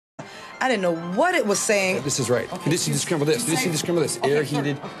I didn't know what it was saying. This is right. Okay, this is scramble this. This is scramble this. Air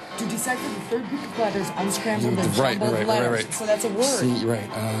heated. To decipher the third group of letters, unscramble the Right. letters. So that's a word. See, right.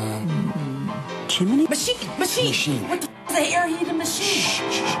 Chimney? Machine. What the f is an air heated machine?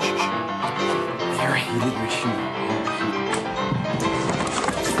 Shh. Air heated machine.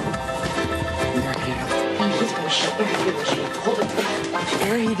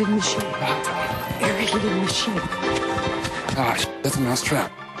 Air heated machine. Air heated machine. Ah, that's a mouse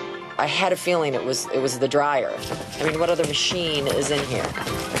trap. I had a feeling it was the dryer. I mean, what other machine is in here?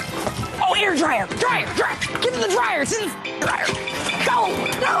 Oh, air dryer. Dryer. Get in the dryer. It's in the dryer. Go.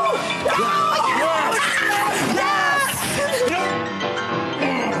 No. Yes.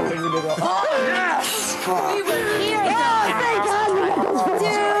 Oh, yes. We were here. Thank God.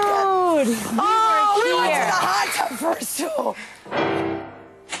 Dude. We went to the hot tub first, too.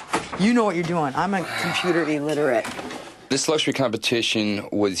 You know what you're doing. I'm a computer illiterate. This luxury competition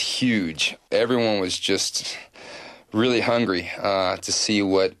was huge. Everyone was just really hungry to see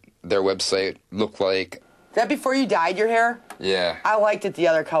what their website looked like. Is that before you dyed your hair? Yeah. I liked it the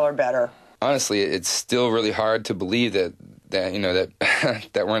other color better. Honestly, it's still really hard to believe that you know that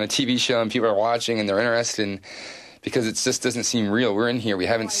that we're on a TV show and people are watching and they're interested in, because it just doesn't seem real. We're in here. We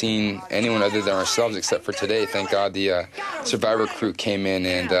haven't seen anyone other than ourselves except for today. Thank God the Survivor crew came in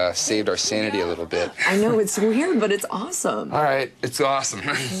and saved our sanity a little bit. I know it's weird, but it's awesome. All right, it's awesome.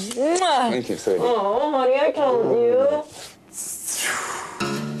 Thank you, Sadie. Oh, honey, I told you.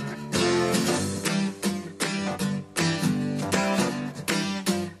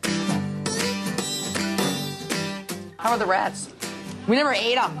 How are the rats? We never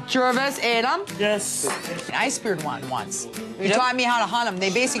ate them. Jervis ate them? Yes. I speared one once. You taught me how to hunt them.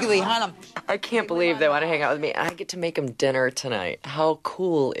 They basically hunt them. I can't believe they want to hang out with me. I get to make them dinner tonight. How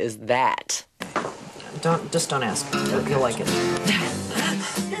cool is that? Don't ask. You'll like it.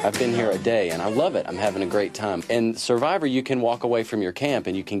 I've been here a day, and I love it. I'm having a great time. In Survivor, you can walk away from your camp,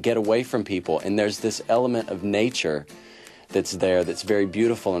 and you can get away from people, and there's this element of nature that's there that's very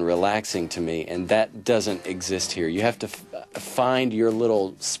beautiful and relaxing to me, and that doesn't exist here. You have to find your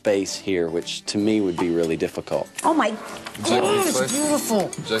little space here, which to me would be really difficult. Oh my God, it's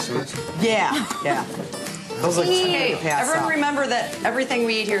beautiful. Yeah. Hey, everyone remember that everything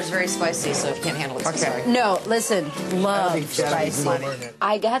we eat here is very spicy, so if you can't handle it, sorry. No, listen, love spicy.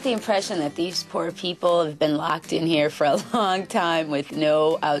 I got the impression that these poor people have been locked in here for a long time with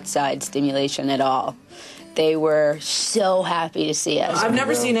no outside stimulation at all. They were so happy to see us. I've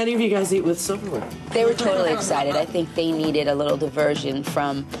never seen any of you guys eat with silverware. They were totally excited. I think they needed a little diversion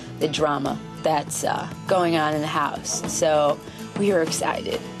from the drama that's going on in the house. So we were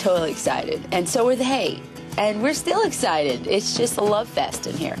excited, totally excited. And so were they. And we're still excited. It's just a love fest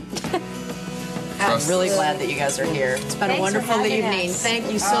in here. I'm really glad that you guys are here. It's been a wonderful evening. Thank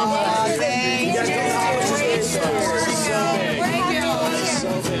you so much. Thank you.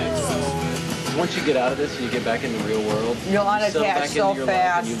 Once you get out of this and you get back in the real world, You'll unattach so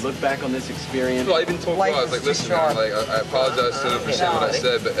fast. You look back on this experience. Well, I even told Life God, I was like, is listen, too short. man, I apologize to them for saying what I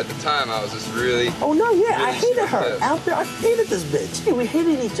said, but at the time I was just really... Oh, no, yeah, I really hated her. pissed. Out there, I hated this bitch. Yeah, we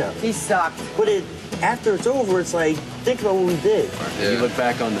hated each other. He sucked. But after it's over, it's like, think about what we did. You look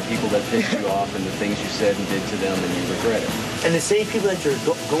back on the people that pissed you off and the things you said and did to them, and you regret it. And the same people that you're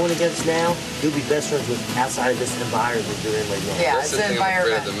going against now, you'll be best friends with outside of this environment you're in right now. Yeah, That's it's the an thing I'm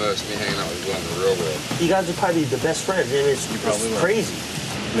afraid of environment. the most, me hanging out with Will in the real world. You guys are probably the best friends. I mean, it's probably will. crazy.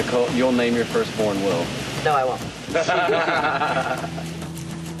 Nicole, you'll name your firstborn Will. No, I won't.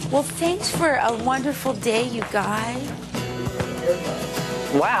 Well, thanks for a wonderful day, you guys.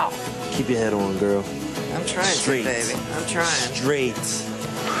 Wow. Keep your head on, girl. I'm trying Straight. to, baby. I'm trying. Straight.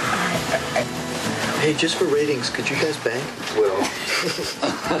 Hey, just for ratings, could you guys bang? Well.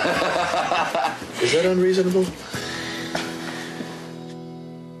 Is that unreasonable?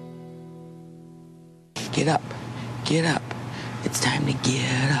 Get up. Get up. It's time to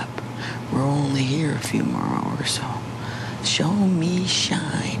get up. We're only here a few more hours, so show me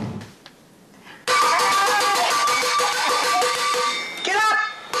shine. Get up!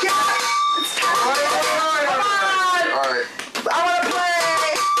 Get up! It's time. Come on! All right. I want to play!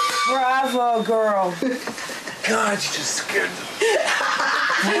 Bravo, girl. God, you just scared them.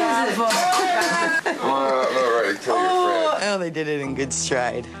 Bravo. All right, tell your friend. Oh, they did it in good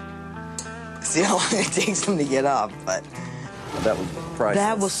stride. See how long it takes them to get up, but That was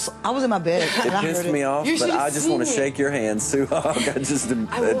priceless. I was in my bed. It pissed me off, but I just want to shake your hand, Sue Hogg.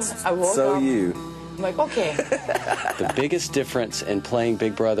 It's so you. I'm like, okay. The biggest difference in playing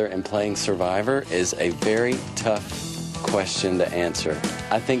Big Brother and playing Survivor is a very tough question to answer.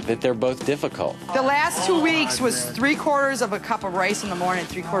 I think that they're both difficult. The last 2 weeks was 3/4 of a cup of rice in the morning,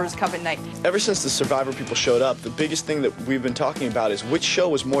 3/4 cup at night. Ever since the Survivor people showed up, the biggest thing that we've been talking about is which show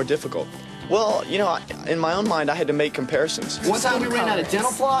was more difficult. Well, you know, in my own mind, I had to make comparisons. One time we ran out of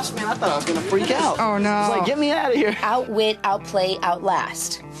dental floss, man, I thought I was gonna freak out. Oh, no. I was like, get me out of here. Outwit, outplay,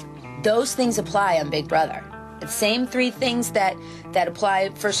 outlast. Those things apply on Big Brother. The same 3 things that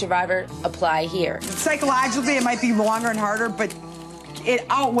apply for Survivor apply here. Psychologically, it might be longer and harder, but it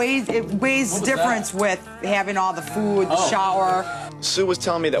weighs difference with having all the food, the shower. Sue was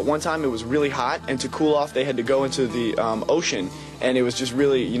telling me that one time it was really hot, and to cool off, they had to go into the ocean, and it was just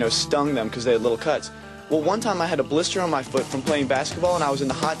really, you know, stung them because they had little cuts. Well, one time I had a blister on my foot from playing basketball, and I was in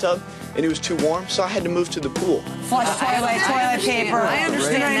the hot tub, and it was too warm, so I had to move to the pool. Flush toilet paper. I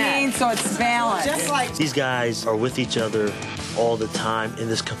understand You know what that. I mean? So it's balanced. Just like these guys are with each other all the time in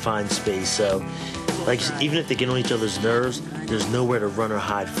this confined space, so like even if they get on each other's nerves, there's nowhere to run or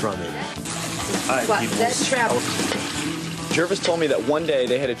hide from it. All right, people. That's travel. Jervis told me that one day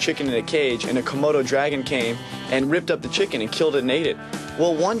they had a chicken in a cage, and a Komodo dragon came and ripped up the chicken and killed it and ate it.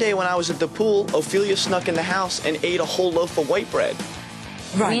 Well, one day when I was at the pool, Ophelia snuck in the house and ate a whole loaf of white bread.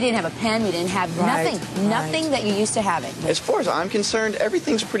 Right. We didn't have a pen. We didn't have nothing that you used to having. As far as I'm concerned,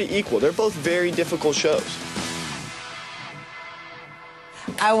 everything's pretty equal. They're both very difficult shows.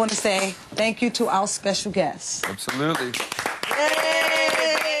 I want to say thank you to our special guests. Absolutely.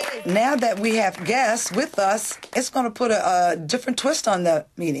 Now that we have guests with us, it's going to put a different twist on the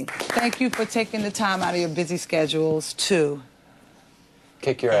meeting. Thank you for taking the time out of your busy schedules to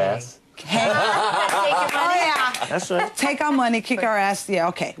Kick your ass. Oh, yeah. That's right. Take our money, kick our ass. Yeah,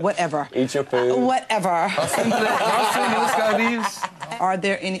 okay, whatever. Eat your food. Whatever. Are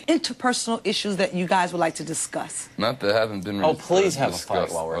there any interpersonal issues that you guys would like to discuss? Not that haven't been Oh, please have a fight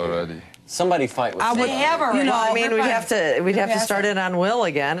discussed while we're already. here. Somebody fight with I would somebody. you know, I mean, we'd have to start it on Will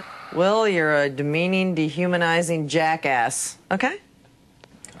again. Will, you're a demeaning, dehumanizing jackass. Okay?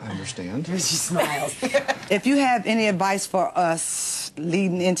 I understand. She smiles. If you have any advice for us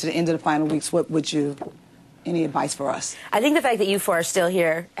leading into the end of the final weeks, what would you, any advice for us? I think the fact that you 4 are still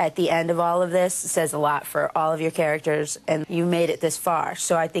here at the end of all of this says a lot for all of your characters, and you made it this far.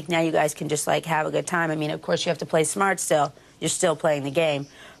 So I think now you guys can just, like, have a good time. I mean, of course, you have to play smart still. You're still playing the game,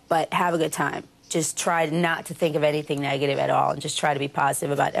 but have a good time. Just try not to think of anything negative at all, and just try to be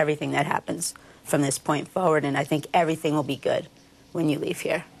positive about everything that happens from this point forward, and I think everything will be good when you leave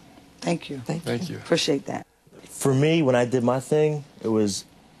here. Thank you. Thank you. Appreciate that. For me, when I did my thing, I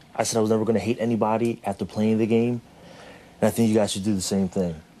said I was never going to hate anybody after playing the game. And I think you guys should do the same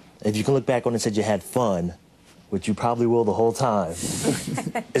thing. If you can look back on it and say you had fun, which you probably will the whole time,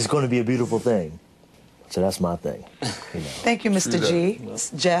 it's going to be a beautiful thing. So that's my thing. You know. Thank you, Mr. G.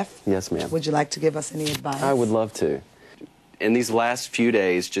 Jeff? Yes, ma'am. Would you like to give us any advice? I would love to. In these last few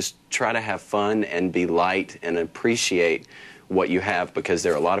days, just try to have fun and be light and appreciate what you have, because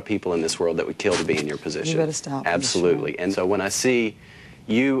there are a lot of people in this world that would kill to be in your position. You better stop. Absolutely. And so when I see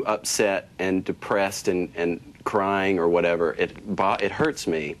you upset and depressed and crying or whatever, it hurts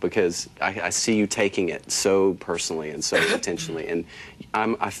me, because I see you taking it so personally and so intentionally, and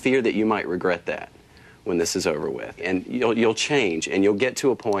I fear that you might regret that when this is over with. And you'll change, and you'll get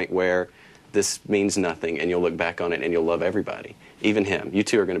to a point where this means nothing, and you'll look back on it and you'll love everybody, even him. You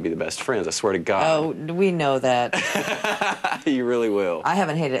two are going to be the best friends, I swear to God. Oh, we know that. You really will. I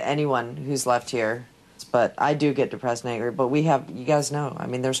haven't hated anyone who's left here, but I do get depressed and angry. But we have, you guys know, I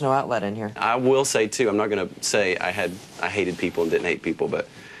mean, there's no outlet in here. I will say, too, I'm not going to say I hated people and didn't hate people, but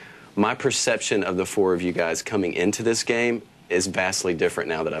my perception of the 4 of you guys coming into this game is vastly different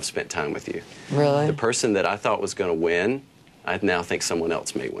now that I've spent time with you. Really? The person that I thought was going to win, I now think someone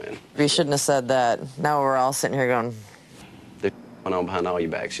else may win. You shouldn't have said that. Now we're all sitting here going, There's going on behind all your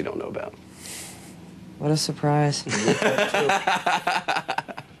backs you don't know about. what a surprise.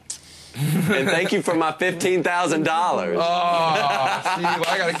 And thank you for my $15,000. Oh, see, well,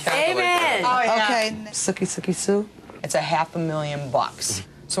 I got to calculate that. Oh, yeah. Okay, Sookie Sue. It's $500,000.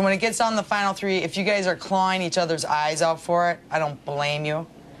 So when it gets on the final 3, if you guys are clawing each other's eyes out for it, I don't blame you.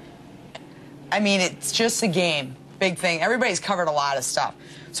 I mean, it's just a game. Big thing. Everybody's covered a lot of stuff.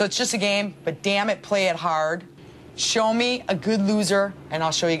 So it's just a game, but damn it, play it hard. Show me a good loser, and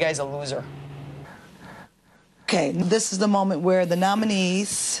I'll show you guys a loser. Okay, this is the moment where the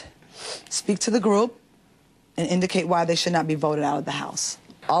nominees speak to the group and indicate why they should not be voted out of the house.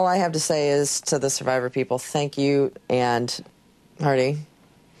 All I have to say is to the Survivor people, thank you, and Hardy,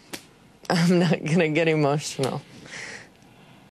 I'm not going to get emotional.